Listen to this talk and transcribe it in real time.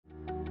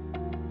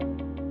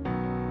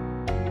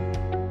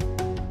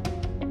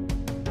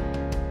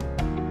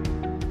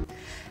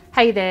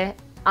Hey there,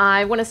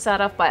 I want to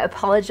start off by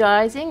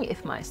apologising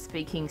if my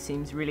speaking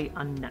seems really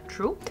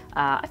unnatural.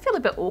 I feel a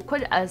bit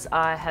awkward as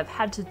I have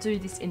had to do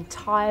this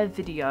entire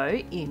video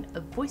in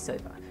a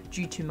voiceover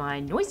due to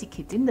my noisy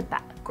kids in the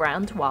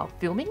background while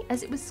filming,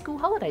 as it was school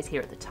holidays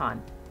here at the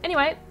time.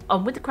 Anyway,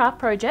 on with the craft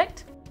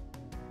project.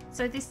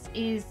 So this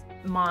is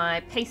my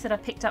piece that I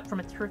picked up from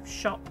a thrift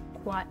shop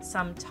quite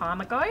some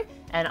time ago,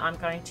 and I'm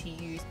going to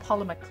use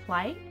polymer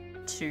clay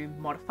to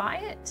modify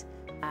it.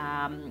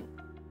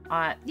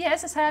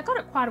 As I say, I got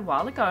it quite a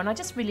while ago and I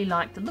just really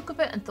liked the look of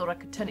it and thought I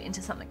could turn it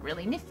into something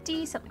really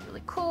nifty, something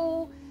really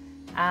cool.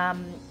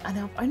 And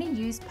I've only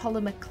used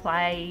polymer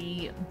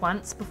clay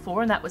once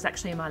before, and that was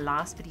actually in my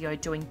last video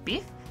doing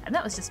Biff, and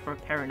that was just for a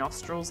pair of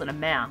nostrils and a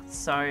mouth,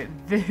 so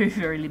very,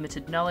 very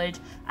limited knowledge.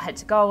 I had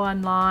to go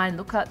online,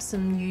 look up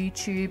some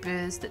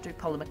YouTubers that do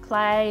polymer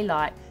clay,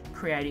 like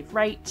Creative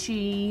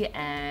Rachie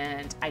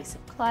and Ace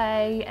of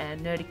Clay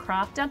and Nerdy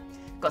Crafter.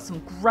 Got some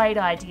great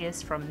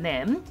ideas from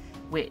them,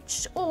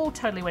 which all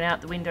totally went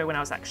out the window when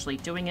I was actually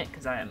doing it,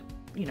 because I'm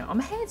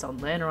a hands-on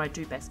learner. I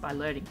do best by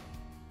learning.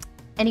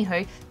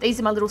 Anywho, these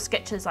are my little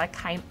sketches I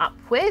came up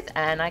with,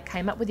 and I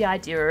came up with the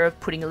idea of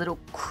putting a little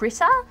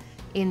critter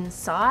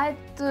inside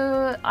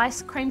the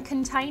ice cream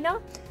container,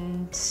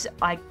 and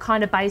I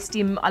kind of based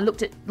him. I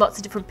looked at lots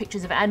of different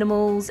pictures of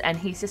animals, and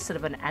he's just sort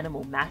of an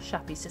animal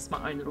mashup. He's just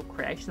my own little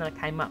creation that I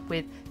came up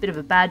with. A bit of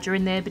a badger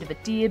in there, a bit of a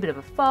deer, a bit of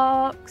a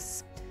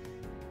fox.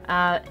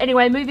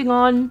 Anyway, moving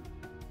on.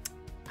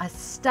 I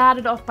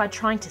started off by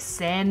trying to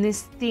sand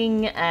this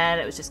thing,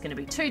 and it was just going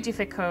to be too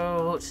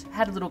difficult.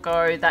 Had a little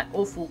go, that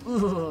awful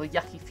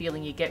yucky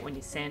feeling you get when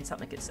you sand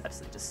something. It's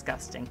absolutely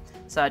disgusting.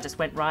 So I just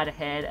went right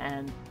ahead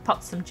and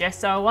popped some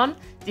gesso on.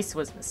 This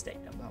was mistake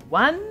number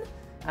one.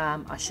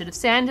 I should have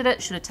sanded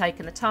it, should have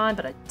taken the time,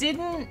 but I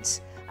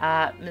didn't.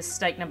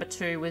 Mistake number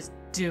two was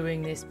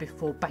doing this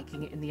before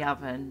baking it in the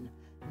oven.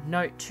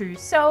 Note to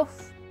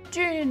self,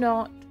 do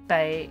not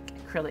bake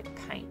acrylic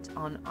paint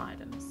on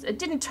items. It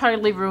didn't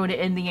totally ruin it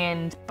in the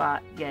end,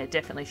 but yeah,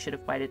 definitely should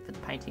have waited for the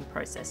painting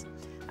process.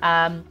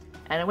 And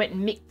I went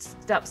and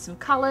mixed up some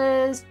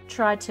colours,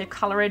 tried to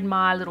colour in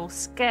my little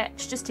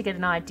sketch just to get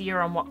an idea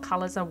on what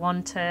colours I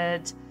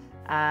wanted.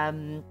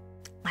 I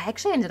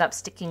actually ended up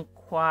sticking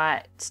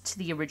quite to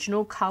the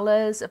original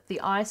colours of the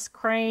ice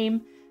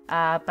cream,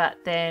 but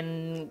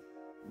then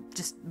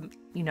just,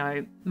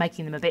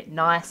 making them a bit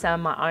nicer,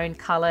 my own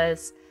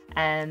colours.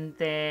 And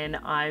then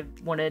I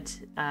wanted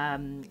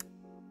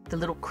the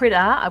little critter,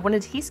 I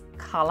wanted his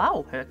colour,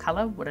 or her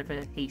colour,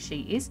 whatever he,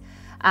 she is,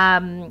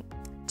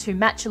 to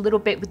match a little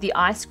bit with the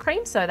ice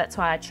cream. So that's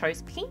why I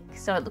chose pink.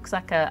 So it looks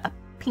like a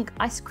pink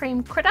ice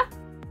cream critter.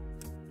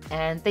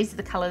 And these are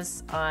the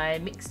colours I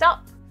mixed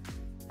up.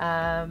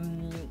 I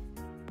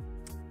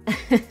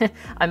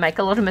make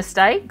a lot of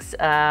mistakes.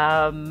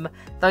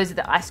 Those are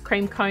the ice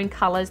cream cone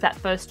colours. That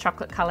first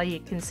chocolate colour you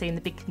can see in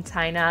the big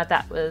container,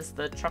 that was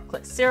the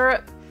chocolate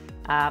syrup.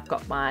 I've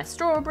got my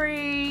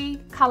strawberry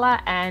colour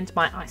and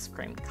my ice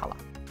cream colour.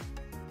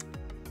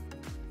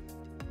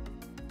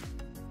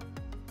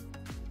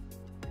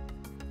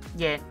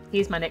 Yeah,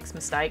 here's my next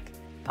mistake.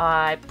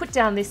 I put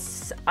down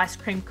this ice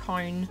cream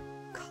cone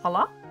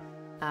colour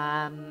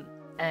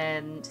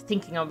and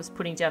thinking I was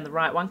putting down the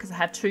right one, because I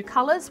have two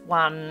colours,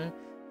 one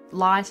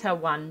lighter,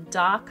 one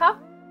darker.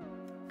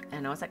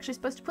 And I was actually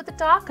supposed to put the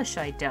darker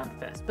shade down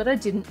first, but I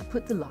didn't. I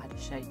put the lighter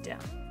shade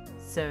down.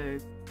 So,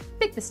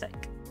 big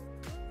mistake.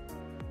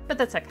 But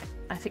that's okay,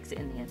 I fix it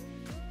in the end.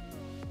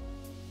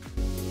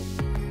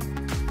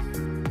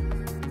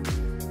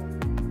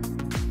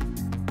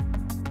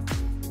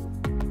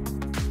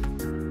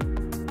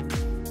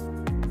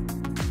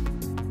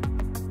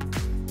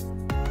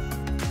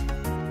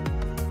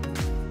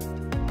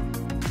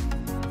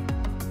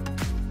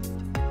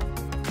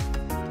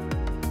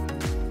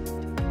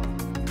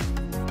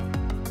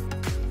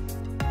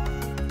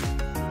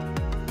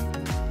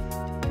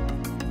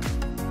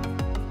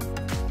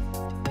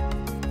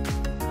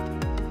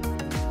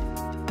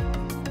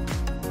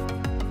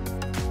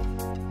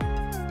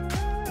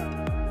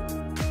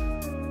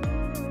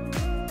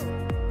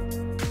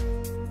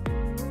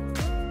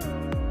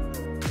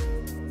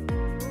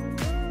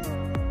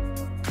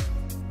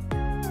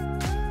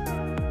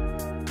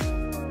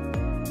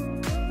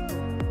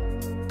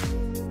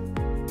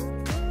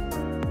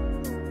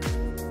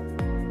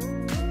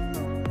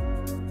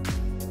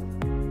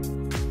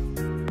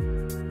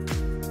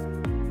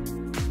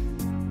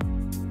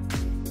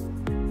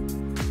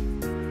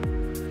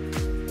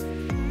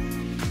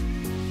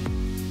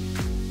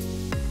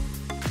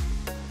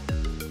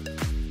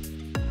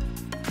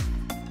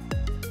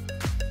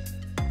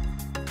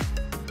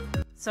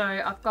 So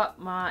I've got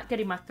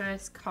getting my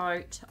first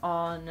coat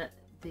on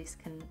this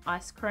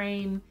ice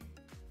cream.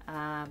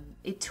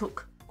 It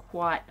took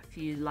quite a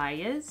few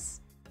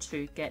layers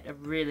to get a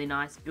really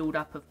nice build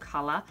up of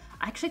colour.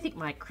 I actually think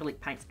my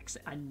acrylic paints,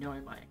 I know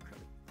my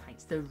acrylic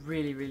paints, they're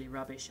really, really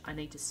rubbish. I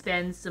need to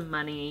spend some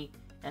money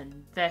and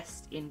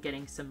invest in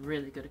getting some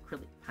really good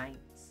acrylic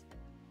paints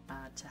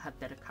to have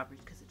better coverage,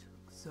 because it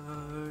took so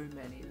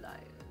many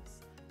layers.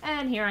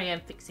 And here I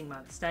am fixing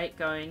my mistake,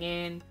 going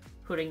in,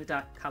 putting the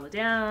dark colour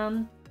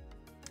down.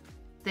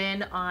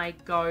 Then I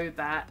go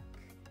back,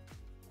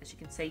 as you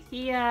can see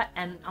here,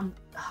 and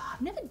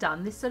I've never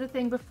done this sort of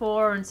thing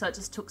before, and so it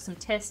just took some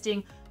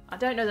testing. I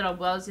don't know that I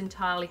was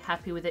entirely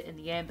happy with it in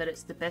the end, but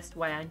it's the best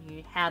way I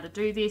knew how to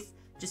do this,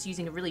 just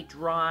using a really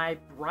dry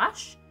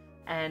brush.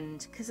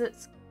 And because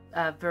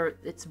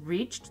it's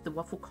ridged, the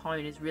waffle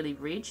cone is really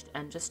ridged,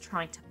 and just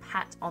trying to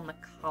pat on the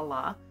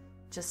colour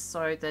just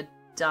so the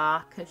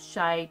darker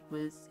shade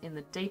was in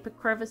the deeper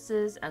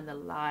crevices and the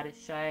lighter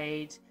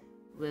shade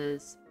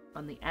was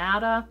on the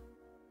outer,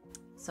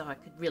 so I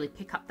could really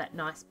pick up that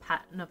nice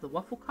pattern of the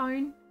waffle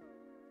cone.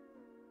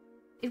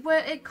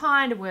 It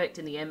kind of worked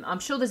in the end. I'm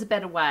sure there's a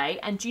better way,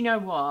 and do you know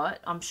what?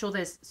 I'm sure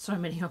there's so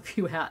many of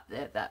you out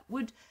there that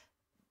would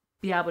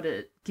be able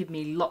to give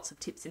me lots of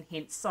tips and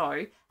hints.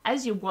 So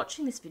as you're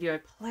watching this video,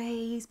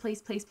 please,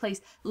 please, please,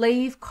 please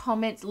leave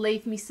comments,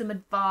 leave me some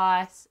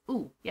advice.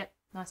 Ooh, yep,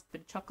 nice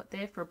bit of chocolate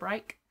there for a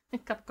break, a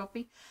cup of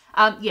coffee.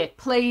 Yeah,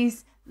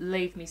 please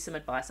leave me some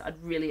advice.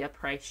 I'd really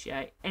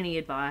appreciate any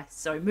advice.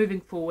 So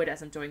moving forward,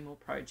 as I'm doing more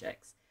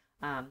projects,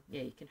 yeah,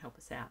 you can help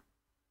us out.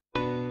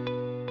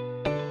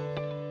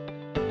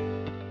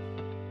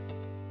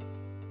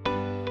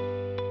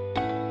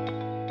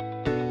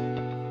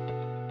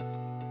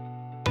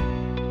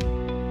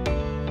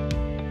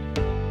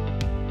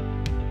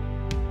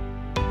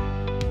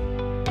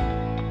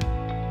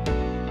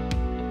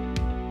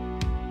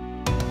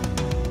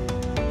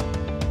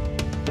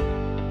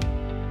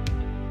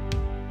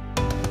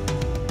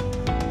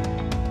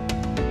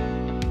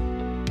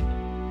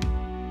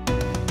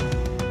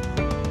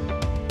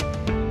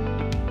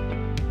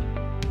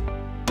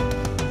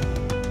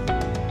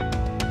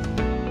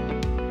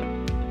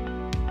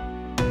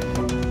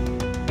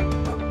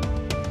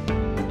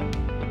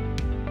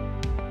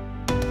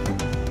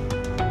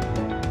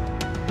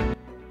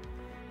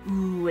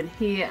 And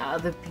here are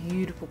the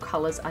beautiful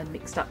colours I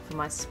mixed up for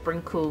my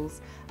sprinkles.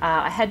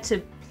 I had to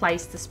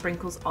place the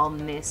sprinkles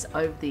on this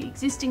over the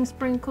existing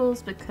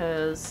sprinkles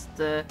because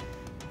the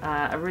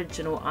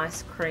original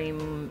ice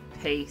cream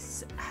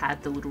piece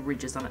had the little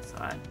ridges on its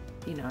side.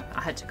 You know,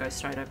 I had to go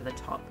straight over the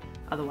top.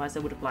 Otherwise I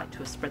would have liked to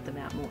have spread them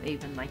out more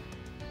evenly.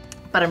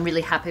 But I'm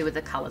really happy with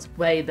the colours,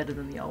 way better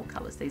than the old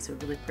colours. These are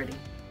really pretty.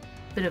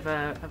 Bit of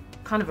a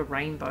kind of a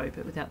rainbow,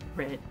 but without the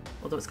red.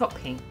 Although it's got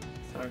pink,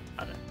 so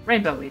I don't know,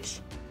 rainbow-ish.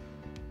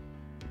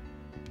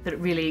 But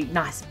really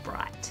nice and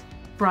bright.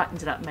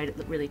 Brightened it up, made it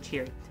look really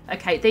cheery.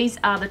 Okay, these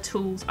are the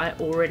tools I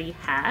already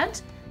had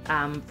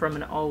from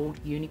an old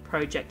uni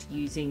project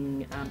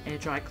using air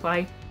dry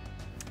clay.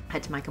 I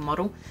had to make a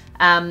model.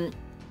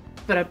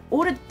 But I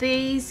ordered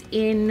these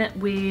in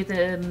with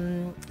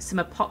some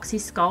epoxy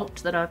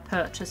sculpt that I've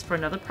purchased for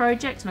another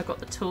project, and I got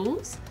the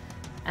tools.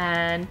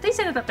 And these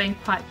ended up being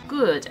quite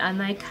good,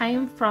 and they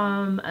came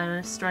from an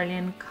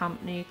Australian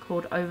company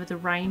called Over the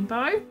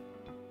Rainbow.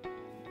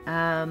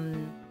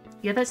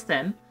 Yeah, that's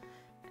them.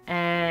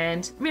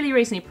 And really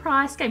reasonably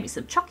priced. Gave me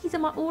some chockies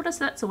in my order,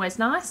 so that's always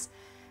nice.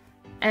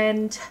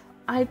 And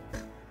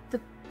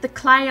the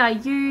clay I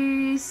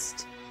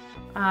used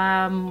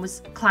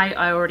was clay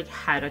I already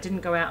had. I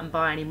didn't go out and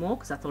buy any more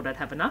because I thought I'd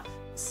have enough.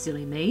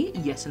 Silly me,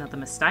 yet another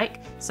mistake.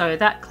 So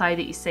that clay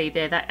that you see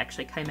there, that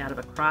actually came out of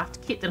a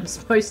craft kit that I'm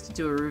supposed to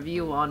do a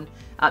review on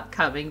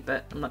upcoming,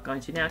 but I'm not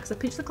going to now because I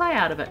pinched the clay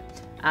out of it.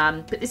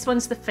 But this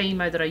one's the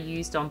Fimo that I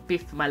used on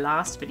Biff for my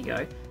last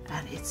video.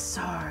 And it's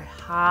so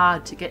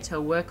hard to get to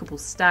a workable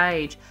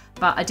stage.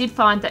 But I did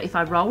find that if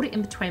I rolled it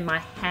in between my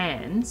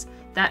hands,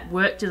 that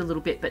worked it a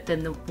little bit, but then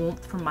the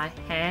warmth from my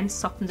hand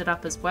softened it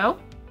up as well.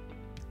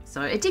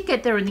 So it did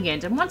get there in the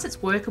end. And once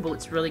it's workable,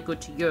 it's really good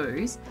to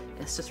use.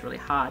 It's just really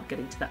hard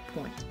getting to that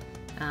point.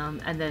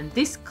 And then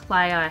this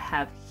clay I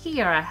have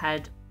here,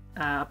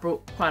 I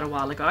brought quite a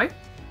while ago.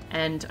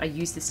 And I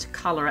used this to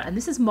colour it. And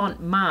this is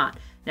Montmartre.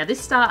 Now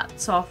this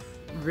starts off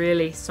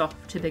really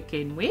soft to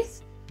begin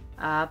with.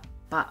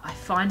 But I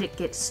find it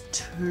gets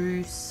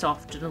too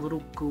soft and a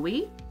little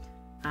gooey.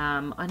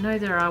 I know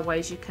there are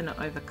ways you can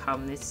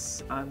overcome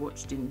this. I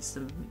watched in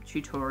some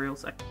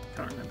tutorials. I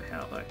can't remember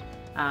how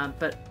though.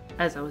 But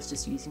as I was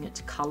just using it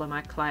to colour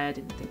my clay, I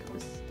didn't think it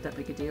was that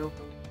big a deal.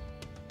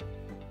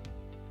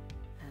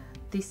 And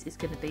this is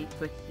going to be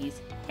for his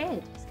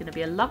head. It's going to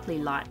be a lovely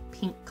light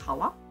pink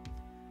colour.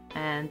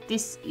 And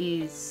this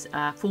is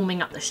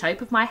forming up the shape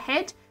of my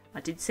head.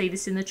 I did see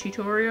this in the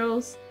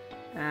tutorials.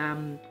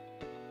 I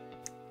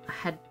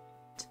had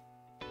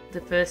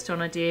the first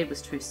one I did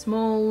was too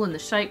small and the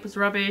shape was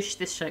rubbish.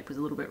 This shape was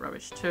a little bit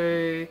rubbish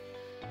too.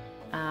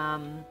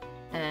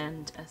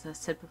 And as I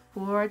said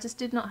before, I just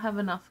did not have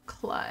enough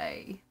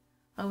clay.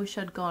 I wish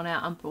I'd gone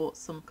out and bought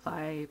some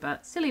clay,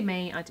 but silly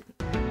me, I didn't.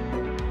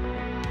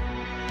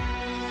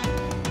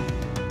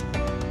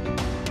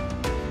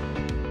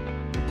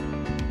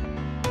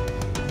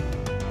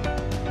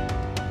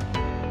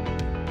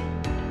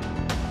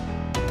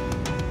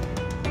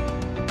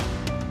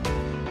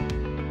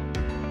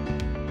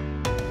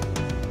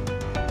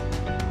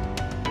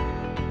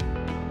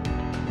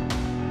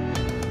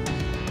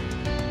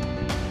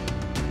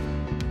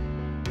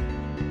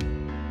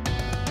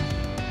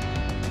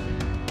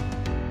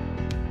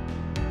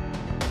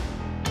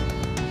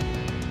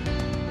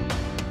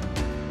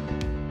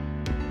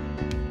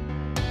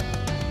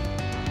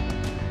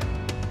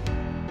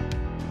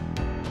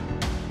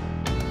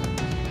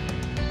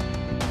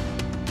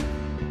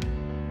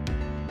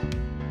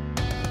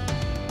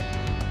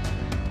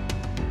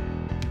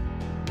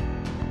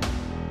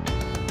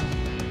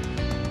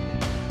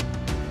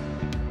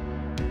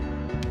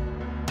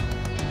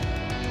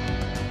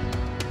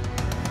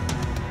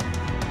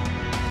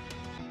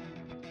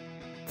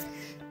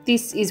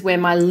 this is where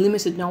my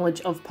limited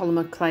knowledge of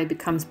polymer clay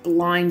becomes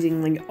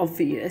blindingly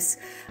obvious.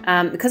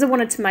 Because I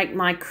wanted to make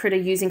my critter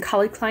using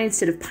coloured clay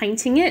instead of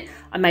painting it,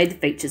 I made the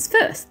features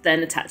first,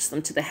 then attached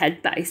them to the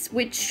head base,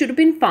 which should have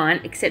been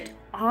fine, except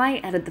I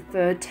added the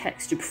fur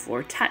texture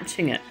before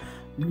attaching it.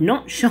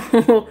 Not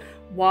sure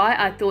why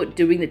I thought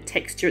doing the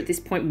texture at this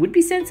point would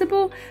be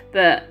sensible,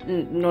 but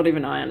not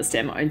even I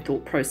understand my own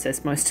thought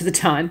process most of the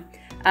time.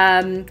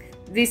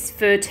 This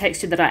fur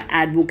texture that I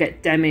add will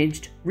get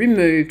damaged,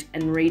 removed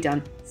and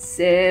redone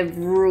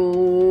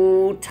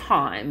several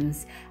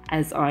times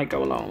as I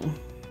go along.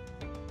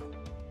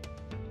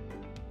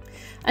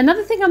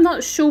 Another thing I'm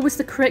not sure was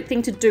the correct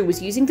thing to do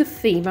was using the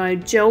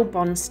Fimo gel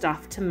bond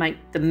stuff to make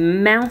the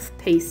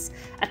mouthpiece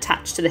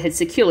attached to the head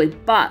securely,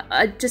 but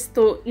I just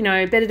thought, you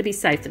know, better to be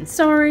safe than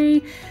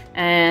sorry,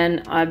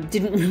 and I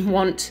didn't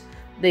want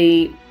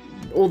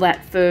all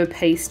that fur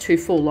piece to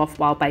fall off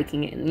while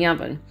baking it in the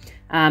oven.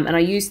 And I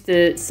used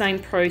the same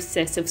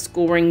process of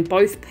scoring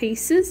both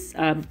pieces,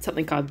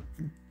 something I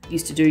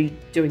used to do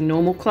doing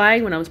normal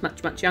clay when I was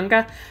much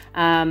younger,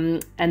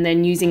 and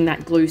then using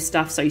that glue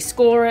stuff. So you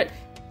score it,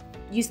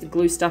 use the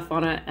glue stuff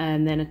on it,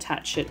 and then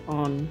attach it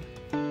on.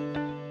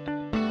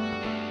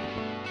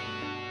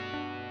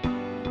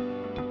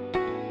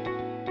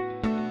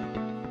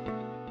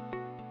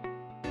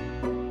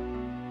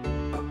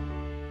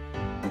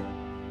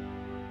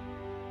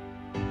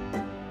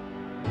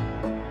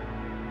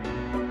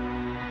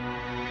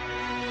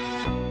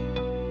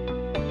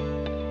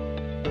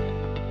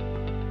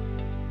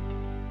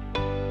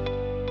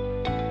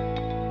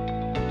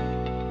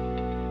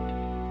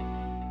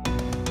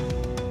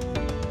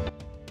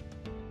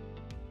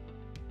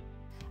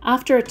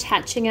 After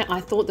attaching it,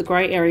 I thought the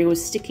grey area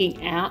was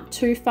sticking out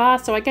too far,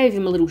 so I gave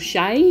him a little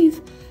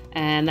shave,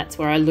 and that's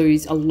where I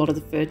lose a lot of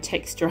the fur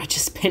texture. I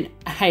just spent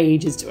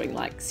ages doing,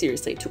 like,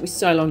 seriously, it took me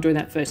so long doing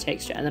that fur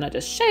texture, and then I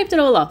just shaved it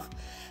all off.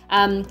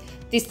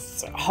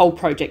 This whole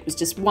project was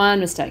just one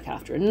mistake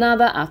after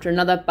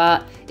another,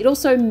 but it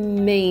also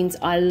means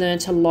I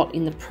learnt a lot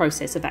in the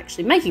process of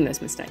actually making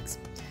those mistakes.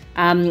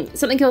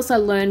 Something else I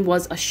learned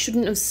was I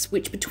shouldn't have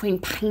switched between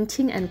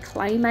painting and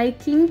clay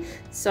making.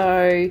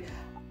 So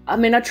I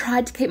mean, I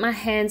tried to keep my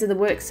hands and the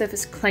work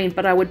surface clean,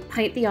 but I would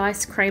paint the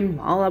ice cream.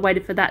 While I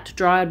waited for that to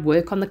dry, I'd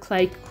work on the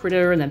clay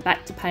critter and then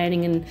back to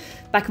painting, and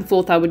back and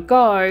forth I would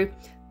go.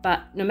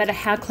 But no matter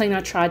how clean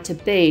I tried to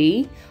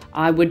be,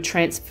 I would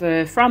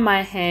transfer from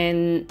my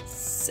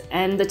hands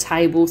and the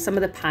table. Some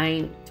of the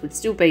paint would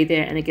still be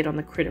there and it'd get on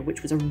the critter,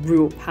 which was a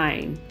real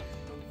pain.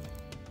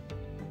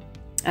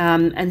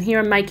 And here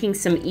I'm making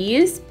some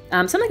ears.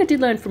 Something I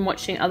did learn from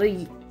watching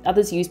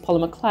others use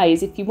polymer clay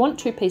is if you want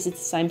two pieces the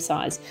same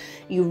size,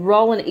 you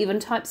roll an even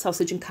type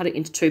sausage and cut it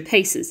into two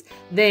pieces.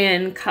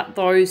 Then cut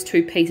those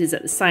two pieces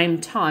at the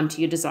same time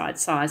to your desired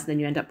size, and then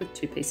you end up with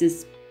two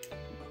pieces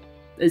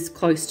as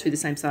close to the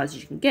same size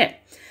as you can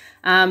get.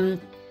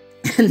 And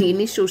the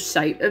initial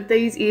shape of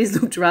these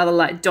ears looked rather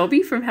like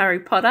Dobby from Harry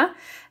Potter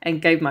and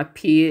gave my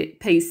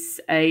piece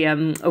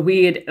a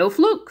weird elf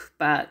look,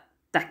 but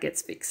that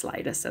gets fixed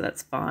later, so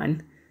that's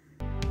fine.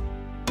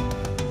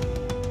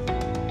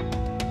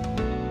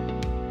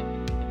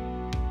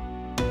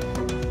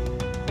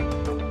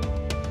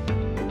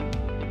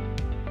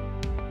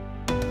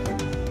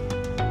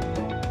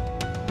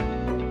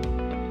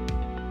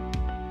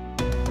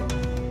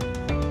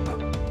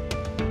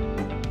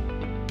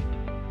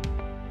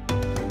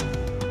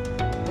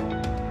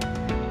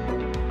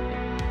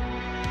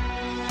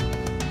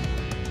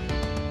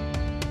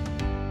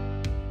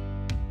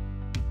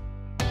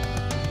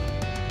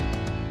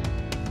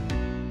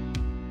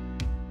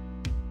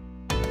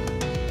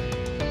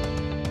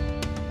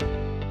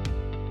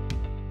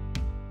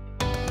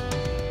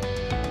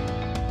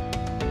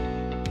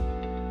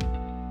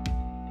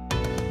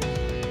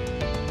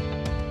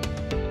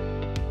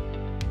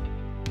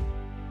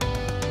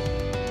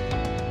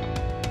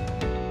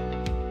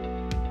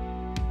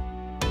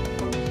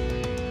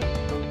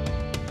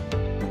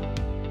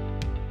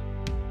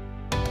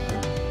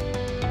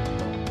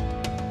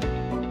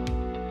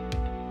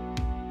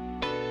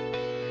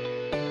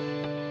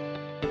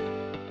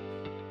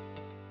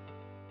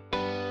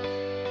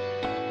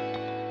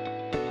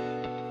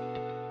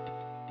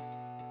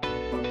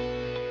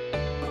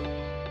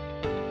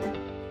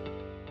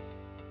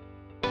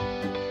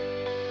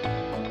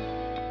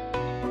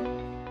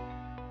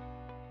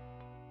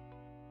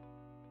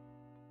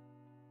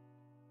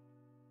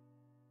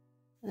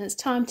 And it's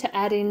time to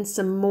add in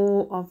some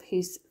more of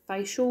his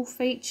facial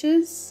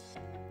features.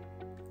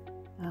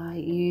 I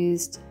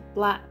used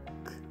black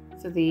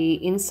for the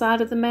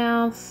inside of the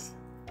mouth.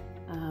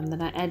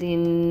 Then I add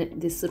in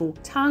this little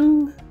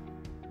tongue.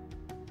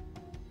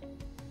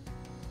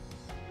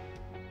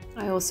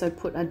 I also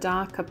put a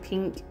darker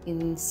pink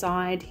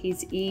inside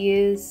his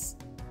ears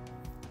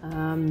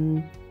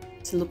to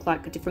look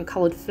like a different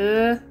coloured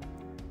fur.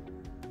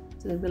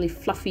 So they're really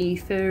fluffy,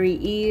 furry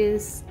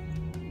ears.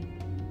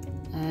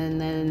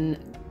 And then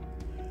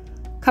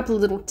a couple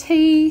of little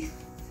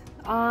teeth,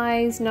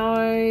 eyes,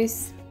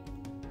 nose.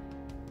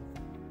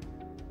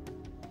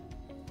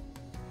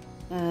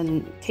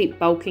 and keep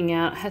bulking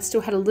out. I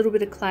still had a little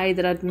bit of clay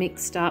that I'd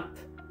mixed up,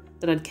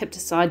 that I'd kept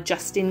aside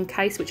just in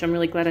case, which I'm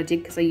really glad I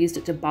did because I used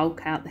it to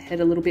bulk out the head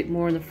a little bit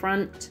more in the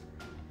front.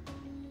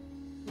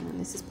 And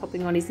this is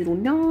popping on his little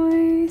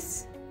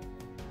nose.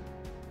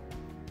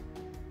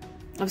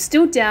 I was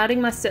still doubting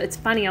myself. It's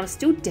funny, I was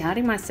still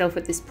doubting myself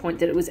at this point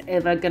that it was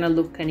ever going to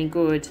look any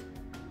good.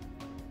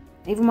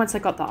 Even once I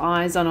got the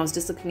eyes on, I was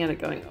just looking at it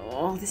going,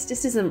 oh, this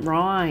just isn't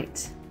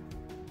right.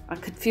 I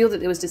could feel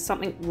that there was just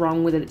something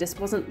wrong with it. It just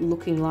wasn't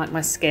looking like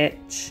my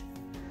sketch.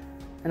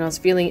 And I was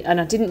feeling,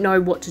 and I didn't know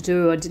what to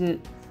do. I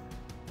didn't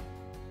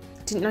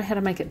know how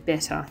to make it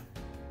better.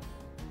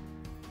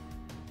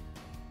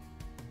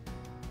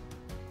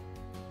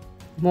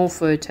 More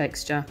fur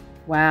texture.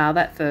 Wow,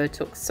 that fur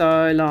took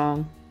so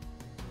long.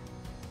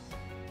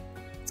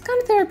 It's kind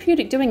of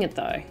therapeutic doing it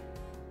though.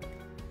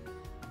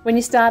 When I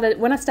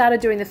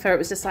started doing the fur, it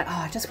was just like,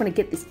 oh, I just want to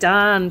get this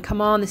done. Come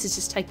on, this is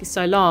just taking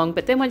so long.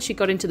 But then once you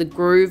got into the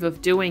groove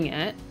of doing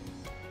it,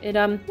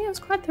 yeah, it was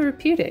quite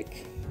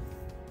therapeutic.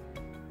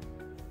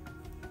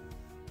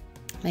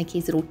 Make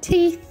his little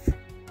teeth,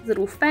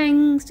 little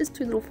fangs, just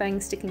 2 little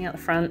fangs sticking out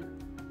the front.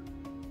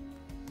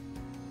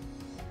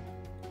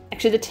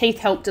 Actually, the teeth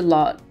helped a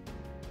lot.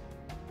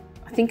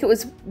 I think it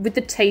was with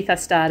the teeth I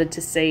started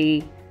to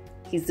see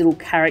his little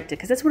character,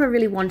 because that's what I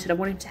really wanted. I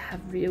wanted him to have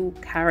real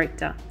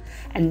character.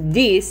 And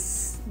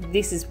this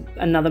is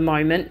another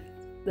moment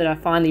that I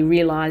finally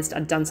realized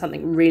I'd done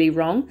something really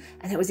wrong,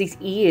 and it was his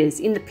ears.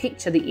 In the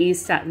picture, the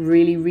ears sat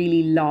really,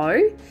 really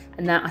low,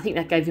 and I think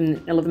that gave him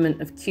an element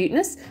of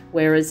cuteness,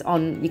 whereas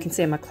you can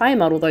see on my clay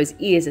model, those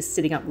ears are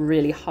sitting up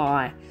really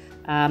high.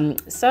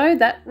 So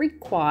that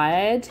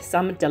required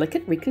some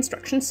delicate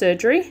reconstruction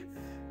surgery.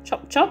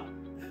 Chop, chop.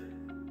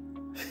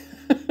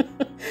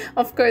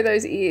 Off go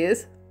those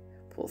ears.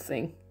 Poor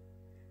thing.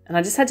 And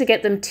I just had to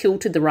get them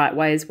tilted the right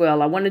way as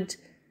well. I wanted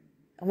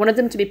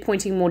them to be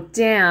pointing more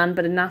down,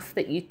 but enough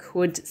that you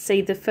could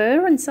see the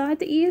fur inside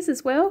the ears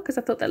as well, because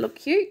I thought that looked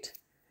cute.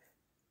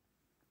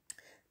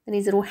 And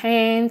his little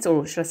hands,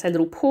 or should I say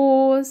little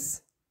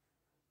paws.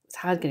 It's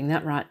hard getting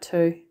that right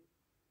too.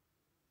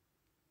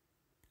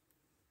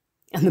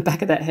 And the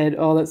back of that head,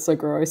 oh, that's so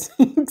gross.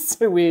 Looks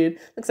so weird.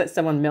 Looks like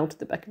someone melted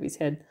the back of his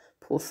head.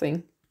 Poor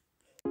thing.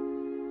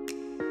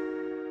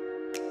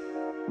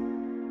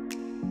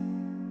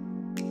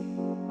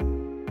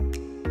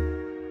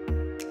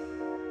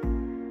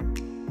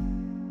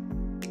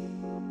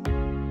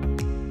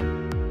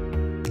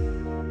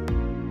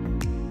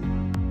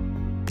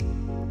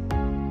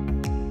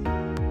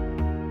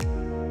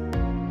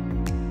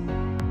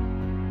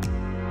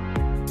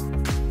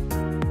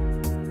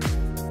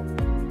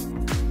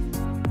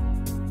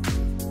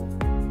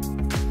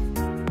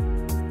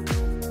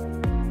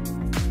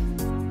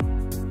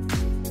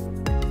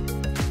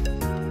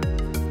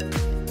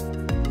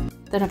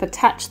 Then I've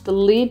attached the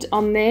lid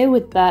on there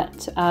with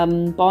that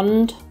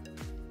bond,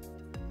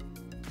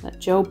 that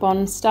gel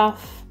bond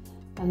stuff.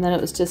 And then it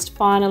was just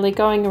finally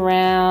going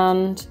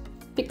around,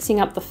 fixing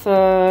up the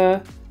fur,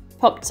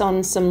 popped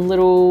on some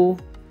little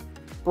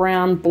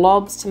brown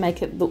blobs to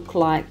make it look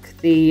like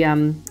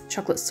the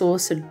chocolate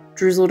sauce had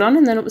drizzled on,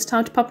 and then it was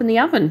time to pop in the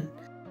oven.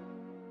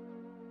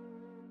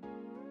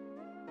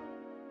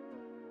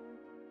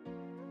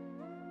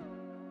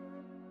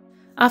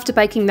 After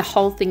baking the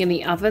whole thing in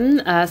the oven,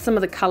 some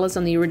of the colours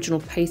on the original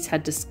piece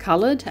had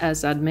discoloured,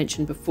 as I'd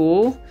mentioned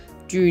before.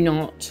 Do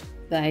not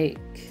bake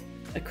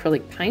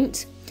acrylic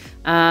paint,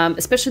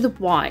 especially the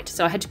white.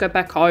 So I had to go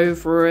back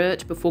over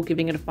it before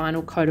giving it a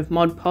final coat of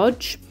Mod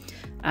Podge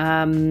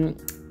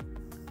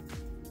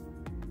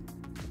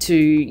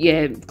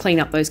to clean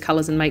up those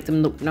colours and make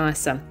them look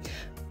nicer.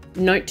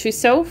 Note to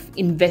self,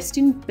 invest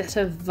in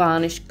better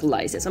varnish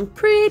glazes. I'm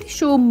pretty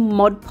sure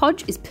Mod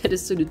Podge is better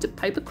suited to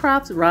paper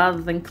crafts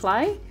rather than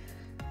clay.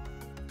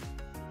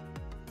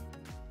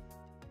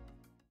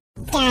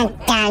 Dun,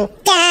 dun,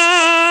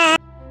 dun.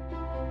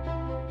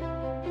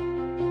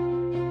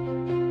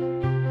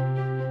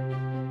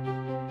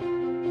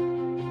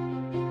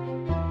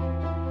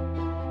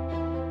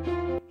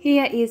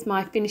 Here is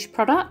my finished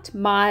product,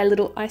 my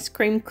little ice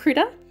cream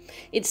critter.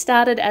 It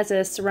started as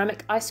a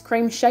ceramic ice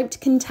cream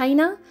shaped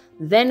container,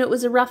 then it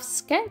was a rough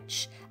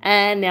sketch,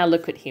 and now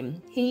look at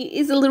him. He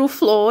is a little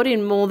flawed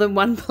in more than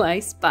one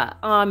place, but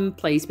I'm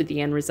pleased with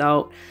the end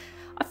result.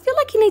 I feel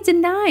like he needs a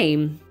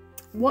name.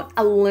 What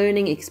a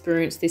learning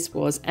experience this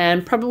was,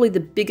 and probably the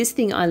biggest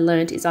thing I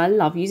learned is I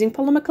love using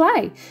polymer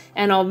clay,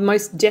 and I'll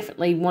most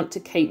definitely want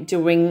to keep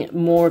doing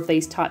more of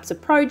these types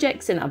of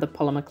projects and other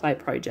polymer clay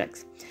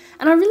projects.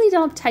 And I really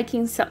love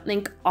taking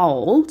something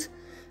old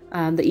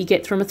that you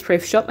get from a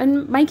thrift shop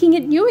and making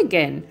it new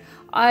again.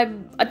 I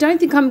don't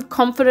think I'm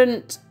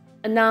confident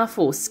enough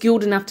or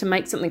skilled enough to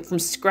make something from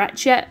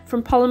scratch yet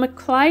from polymer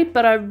clay,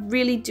 but I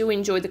really do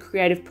enjoy the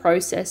creative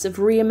process of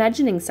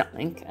reimagining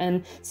something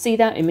and see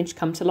that image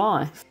come to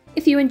life.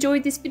 If you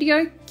enjoyed this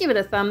video, give it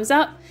a thumbs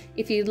up.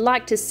 If you'd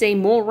like to see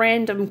more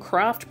random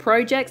craft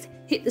projects,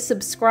 hit the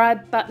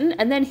subscribe button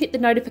and then hit the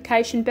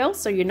notification bell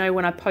so you know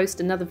when I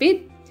post another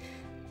vid.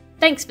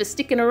 Thanks for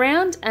sticking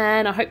around,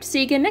 and I hope to see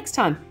you again next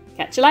time.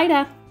 Catch you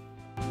later.